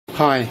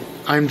Hi,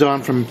 I'm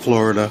Don from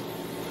Florida.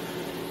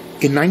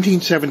 In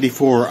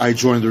 1974, I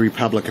joined the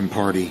Republican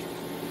Party.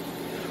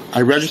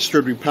 I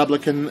registered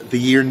Republican the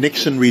year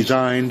Nixon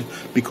resigned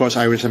because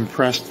I was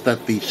impressed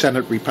that the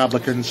Senate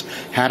Republicans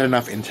had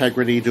enough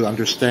integrity to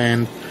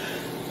understand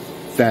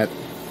that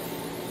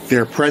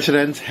their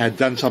president had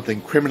done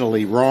something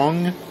criminally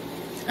wrong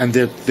and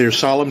that their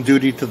solemn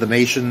duty to the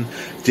nation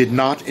did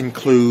not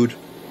include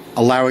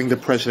allowing the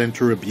president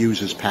to abuse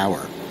his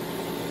power.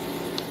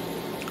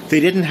 They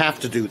didn't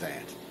have to do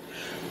that.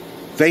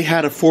 They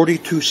had a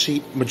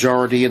 42-seat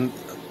minority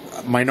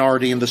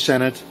in the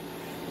Senate,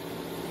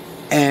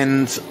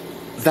 and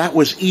that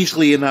was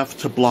easily enough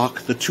to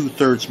block the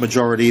two-thirds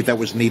majority that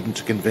was needed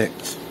to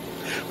convict.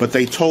 But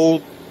they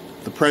told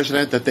the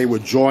president that they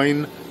would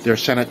join their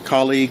Senate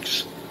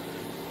colleagues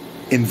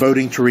in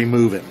voting to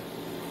remove him.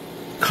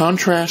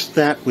 Contrast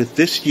that with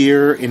this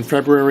year in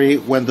February,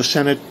 when the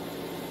Senate,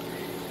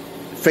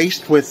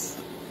 faced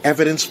with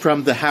evidence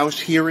from the House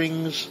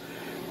hearings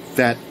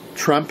that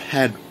Trump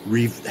had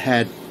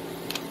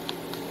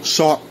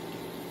sought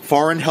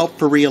foreign help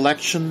for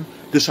re-election,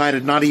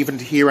 decided not even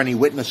to hear any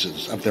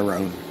witnesses of their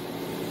own.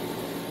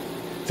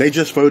 They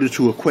just voted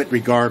to acquit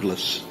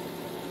regardless.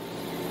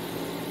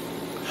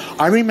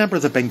 I remember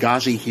the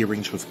Benghazi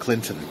hearings with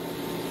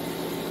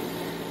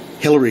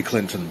Hillary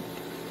Clinton.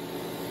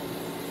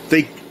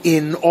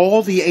 In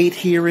all the 8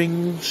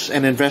 hearings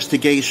and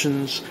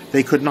investigations,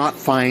 they could not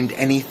find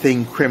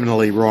anything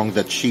criminally wrong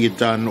that she had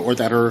done or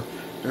that her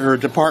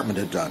department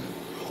had done.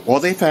 All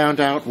they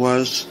found out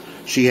was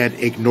she had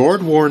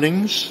ignored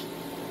warnings,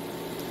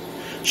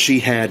 she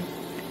had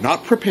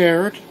not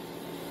prepared,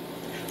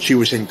 she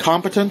was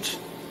incompetent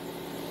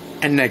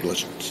and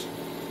negligent.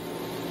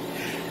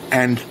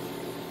 And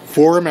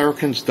 4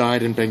 Americans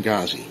died in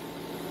Benghazi.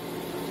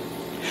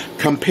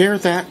 Compare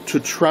that to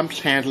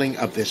Trump's handling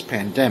of this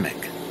pandemic.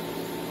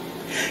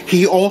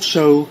 He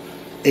also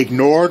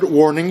ignored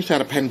warnings that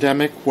a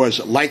pandemic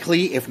was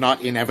likely, if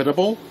not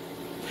inevitable.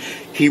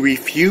 He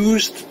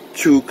refused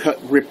to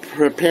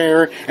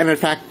prepare and, in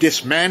fact,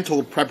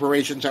 dismantled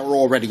preparations that were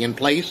already in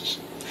place.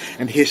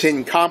 And his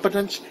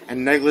incompetence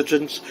and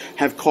negligence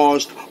have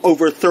caused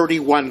over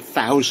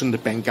 31,000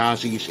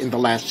 Bengazis in the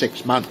last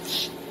 6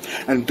 months.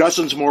 And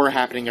dozens more are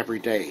happening every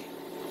day.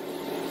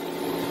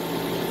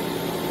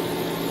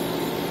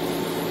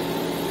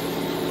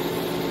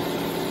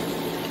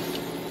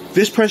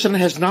 This president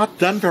has not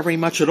done very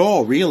much at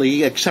all,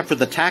 really, except for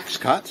the tax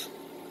cut.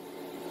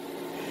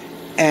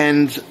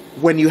 And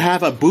when you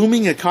have a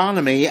booming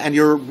economy and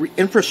your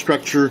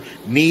infrastructure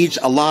needs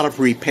a lot of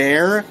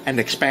repair and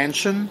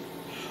expansion,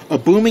 a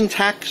booming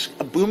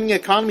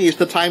economy is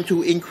the time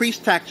to increase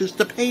taxes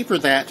to pay for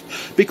that,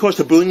 because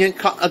the booming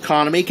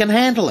economy can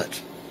handle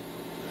it.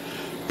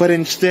 But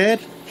instead,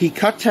 he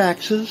cut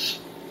taxes,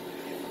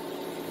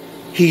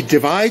 he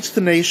divides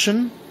the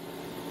nation,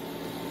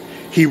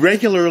 he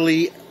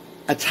regularly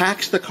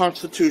attacks the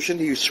Constitution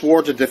he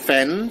swore to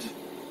defend,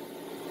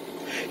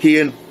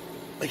 he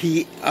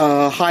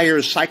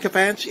hires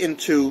sycophants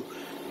into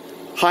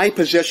high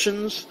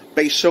positions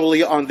based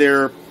solely on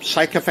their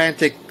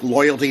sycophantic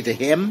loyalty to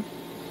him.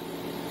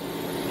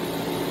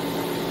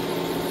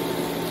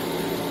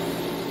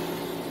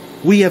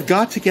 We have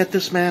got to get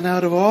this man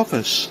out of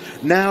office.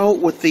 Now,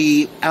 with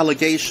the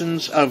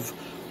allegations of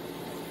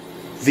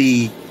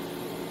the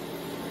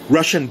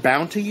Russian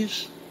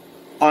bounties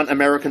on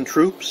American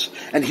troops,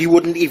 and he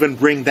wouldn't even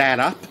bring that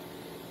up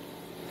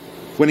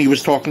when he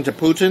was talking to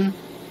Putin.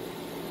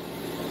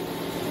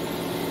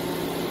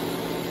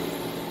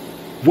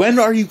 When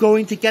are you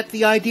going to get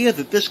the idea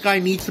that this guy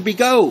needs to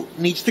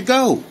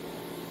go?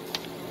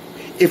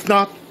 If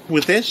not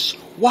with this,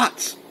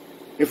 what?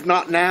 If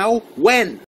not now, when?